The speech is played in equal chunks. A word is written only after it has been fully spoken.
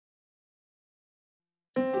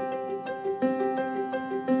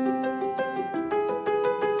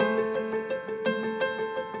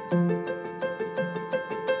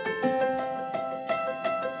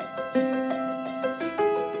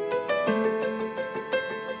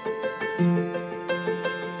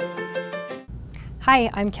Hi,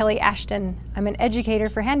 I'm Kelly Ashton. I'm an educator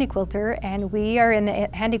for Handi Quilter, and we are in the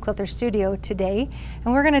Handi Quilter studio today,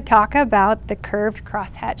 and we're going to talk about the curved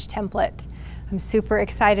crosshatch template. I'm super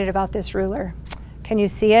excited about this ruler. Can you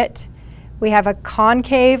see it? We have a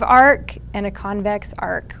concave arc and a convex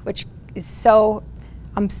arc, which is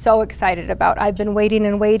I'm so excited about. I've been waiting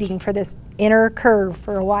and waiting for this inner curve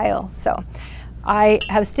for a while. So I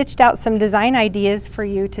have stitched out some design ideas for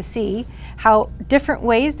you to see how different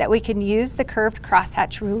ways that we can use the curved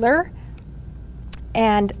crosshatch ruler.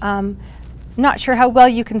 And not sure how well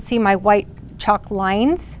you can see my white chalk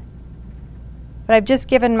lines, but I've just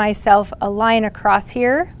given myself a line across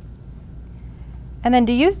here. And then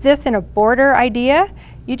to use this in a border idea,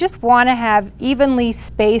 you just want to have evenly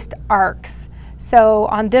spaced arcs. So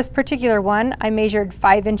on this particular one, I measured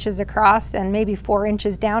 5 inches across and maybe 4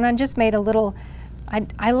 inches down, and just made a little,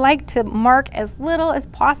 I like to mark as little as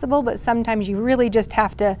possible, but sometimes you really just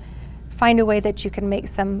have to find a way that you can make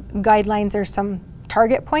some guidelines or some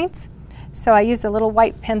target points. So I used a little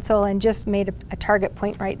white pencil and just made a target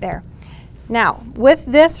point right there. Now, with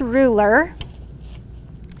this ruler,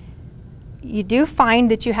 you do find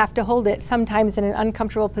that you have to hold it sometimes in an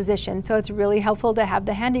uncomfortable position. So it's really helpful to have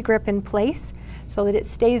the handy grip in place so that it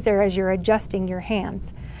stays there as you're adjusting your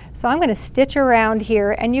hands. So I'm going to stitch around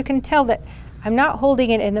here, and you can tell that I'm not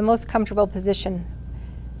holding it in the most comfortable position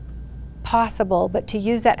possible, but to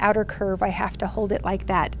use that outer curve, I have to hold it like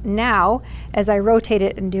that. Now, as I rotate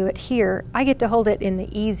it and do it here, I get to hold it in the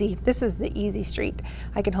easy. This is the easy street.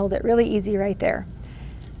 I can hold it really easy right there.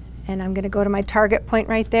 And I'm going to go to my target point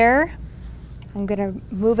right there. I'm going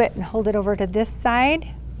to move it and hold it over to this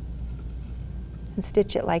side and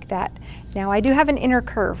stitch it like that. Now I do have an inner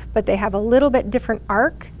curve, but they have a little bit different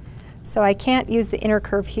arc, so I can't use the inner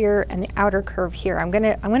curve here and the outer curve here. I'm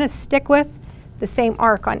gonna stick with the same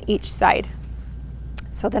arc on each side.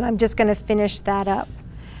 So then I'm just gonna finish that up.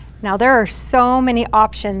 Now there are so many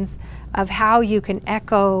options of how you can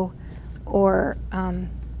echo or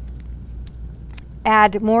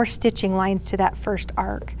add more stitching lines to that first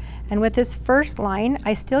arc. And with this first line,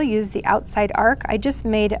 I still use the outside arc. I just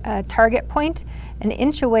made a target point 1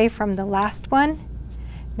 inch away from the last one.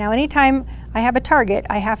 Now anytime I have a target,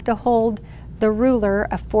 I have to hold the ruler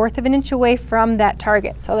 1/4 of an inch away from that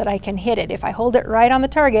target so that I can hit it. If I hold it right on the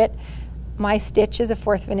target, my stitch is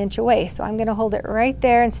 1/4 of an inch away. So I'm gonna hold it right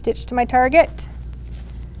there and stitch to my target.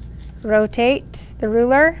 Rotate the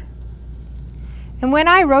ruler. And when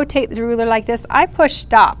I rotate the ruler like this, I push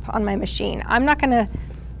stop on my machine. I'm not gonna,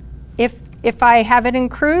 if I have it in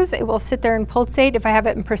cruise, it will sit there and pulsate. If I have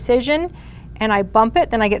it in precision and I bump it,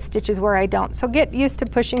 then I get stitches where I don't. So get used to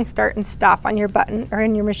pushing start and stop on your button or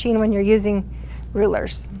in your machine when you're using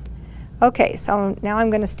rulers. Okay, so now I'm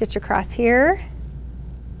gonna stitch across here.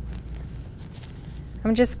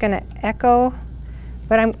 I'm just gonna echo,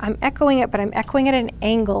 but I'm echoing it, but I'm echoing it at an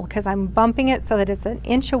angle because I'm bumping it so that it's 1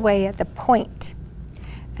 inch away at the point.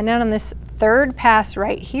 And then on this third pass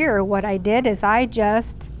right here, what I did is I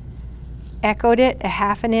just echoed it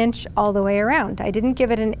 1/2 inch all the way around. I didn't give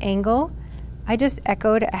it an angle. I just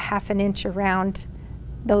echoed 1/2 inch around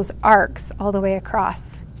those arcs all the way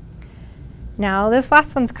across. Now this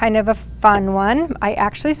last one's kind of a fun one. I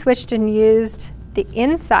actually switched and used the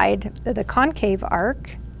inside, the concave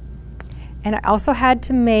arc, and I also had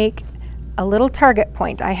to make a little target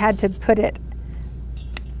point. I had to put it,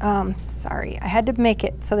 I had to make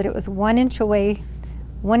it so that it was 1 inch away,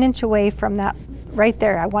 1 inch away from that right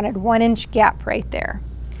there. I wanted 1 inch gap right there.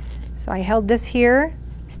 So I held this here,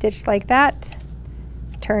 stitched like that,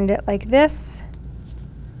 turned it like this,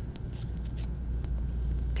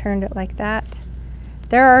 turned it like that.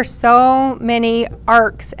 There are so many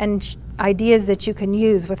arcs and ideas that you can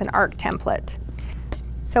use with an arc template.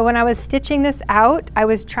 So when I was stitching this out, I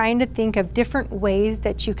was trying to think of different ways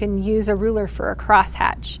that you can use a ruler for a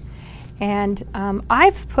crosshatch. And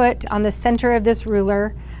I've put on the center of this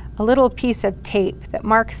ruler a little piece of tape that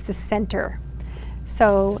marks the center.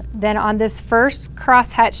 So then on this first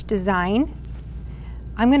crosshatch design,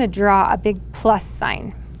 I'm going to draw a big plus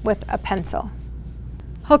sign with a pencil.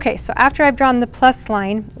 Okay, so after I've drawn the plus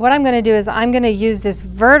line, what I'm going to do is I'm going to use this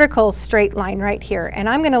vertical straight line right here, and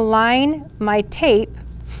I'm going to line my tape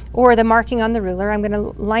or the marking on the ruler. I'm going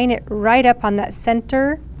to line it right up on that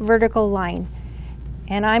center vertical line,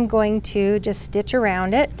 and I'm going to just stitch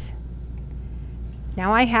around it.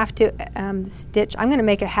 Now I have to stitch, I'm going to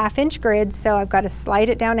make a 1/2 inch grid, so I've got to slide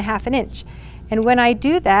it down 1/2 inch. And when I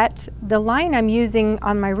do that, the line I'm using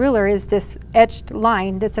on my ruler is this etched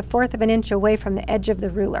line that's 1/4 of an inch away from the edge of the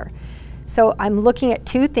ruler. So I'm looking at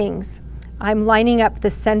two things. I'm lining up the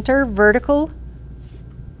center vertical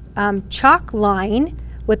chalk line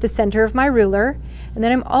with the center of my ruler, And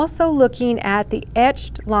then I'm also looking at the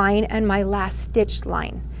etched line and my last stitched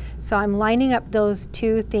line. So I'm lining up those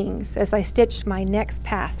two things as I stitch my next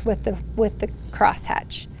pass with the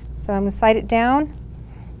crosshatch. So I'm going to slide it down.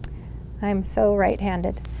 I'm so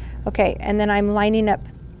right-handed. Okay, and then I'm lining up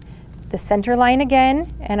the center line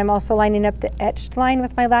again, and I'm also lining up the etched line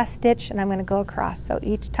with my last stitch, and I'm going to go across. So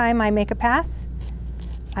each time I make a pass,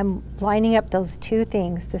 I'm lining up those two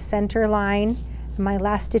things, the center line and my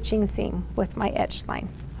last stitching seam with my etched line.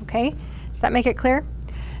 Okay, does that make it clear?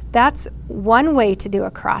 That's one way to do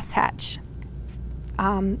a crosshatch.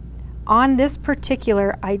 On this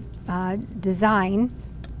particular design,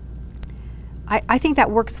 I think that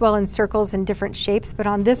works well in circles and different shapes, but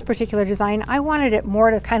on this particular design, I wanted it more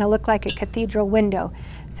to kind of look like a cathedral window.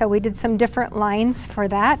 So we did some different lines for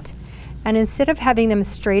that. And instead of having them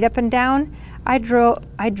straight up and down, I drew,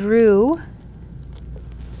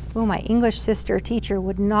 oh, my English sister teacher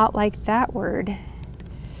would not like that word.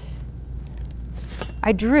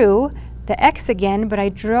 I drew the X again, but I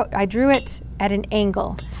drew it at an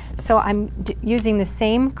angle. So I'm using the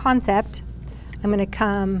same concept. I'm going to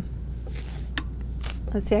come.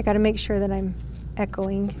 Let's see, I got to make sure that I'm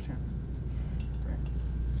echoing.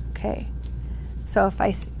 Okay, so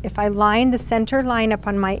if I line the center line up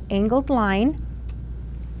on my angled line,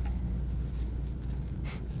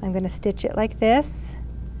 I'm going to stitch it like this,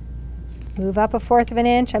 move up 1/4 of an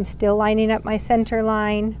inch, I'm still lining up my center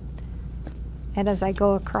line, and as I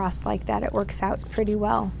go across like that, it works out pretty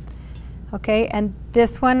well. Okay, and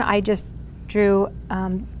this one I just drew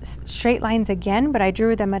straight lines again, but I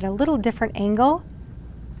drew them at a little different angle.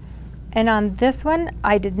 And on this one,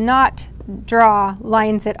 I did not draw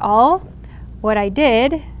lines at all. What I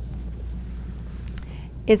did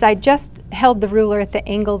is I just held the ruler at the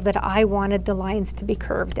angle that I wanted the lines to be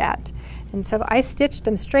curved at. And so I stitched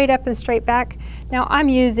them straight up and straight back. Now I'm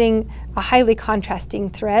using a highly contrasting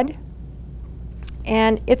thread,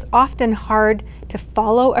 and it's often hard to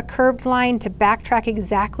follow a curved line, to backtrack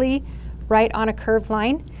exactly right on a curved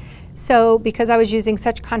line. So because I was using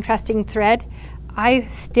such contrasting thread, I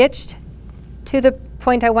stitched to the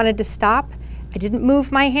point I wanted to stop. I didn't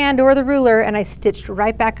move my hand or the ruler, and I stitched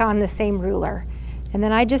right back on the same ruler. And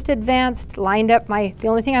then I just advanced, lined up the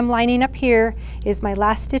only thing I'm lining up here is my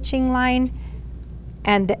last stitching line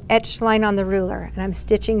and the etched line on the ruler. And I'm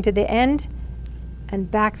stitching to the end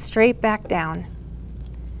and back, straight back down.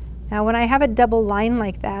 Now when I have a double line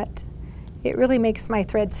like that, it really makes my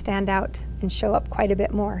thread stand out and show up quite a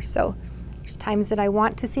bit more. So there's times that I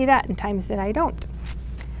want to see that and times that I don't.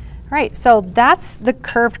 All right, so that's the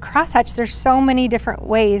curved crosshatch. There's so many different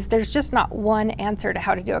ways. There's just not one answer to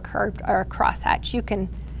how to do a curved or a crosshatch. You can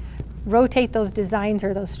rotate those designs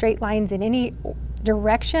or those straight lines in any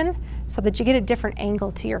direction so that you get a different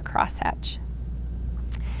angle to your crosshatch.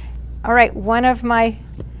 All right, one of my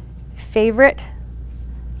favorite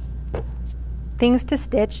things to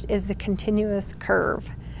stitch is the continuous curve.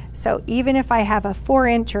 So even if I have a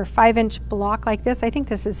 4-inch or 5-inch block like this, I think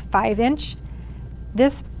this is 5-inch,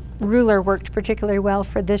 this ruler worked particularly well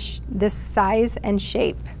for this size and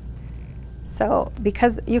shape. So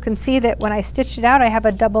because you can see that when I stitched it out, I have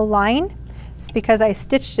a double line. It's because I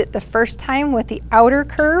stitched it the first time with the outer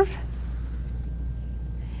curve,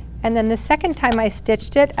 and then the second time I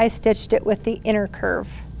stitched it with the inner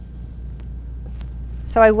curve.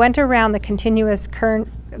 So I went around the continuous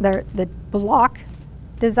the block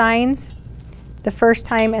designs the first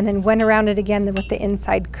time and then went around it again with the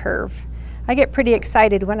inside curve. I get pretty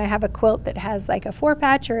excited when I have a quilt that has like a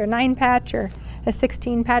 4-patch or a 9-patch or a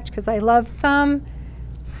 16-patch because I love some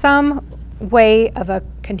way of a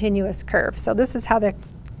continuous curve. So this is how the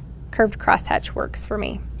curved crosshatch works for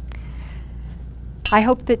me. I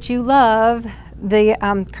hope that you love the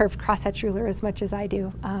curved crosshatch ruler as much as I do.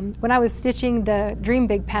 When I was stitching the Dream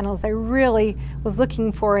Big panels, I really was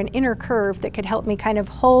looking for an inner curve that could help me kind of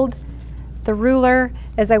hold the ruler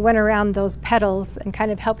as I went around those petals and kind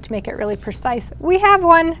of helped make it really precise. We have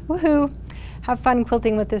one, woohoo! Have fun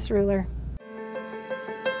quilting with this ruler.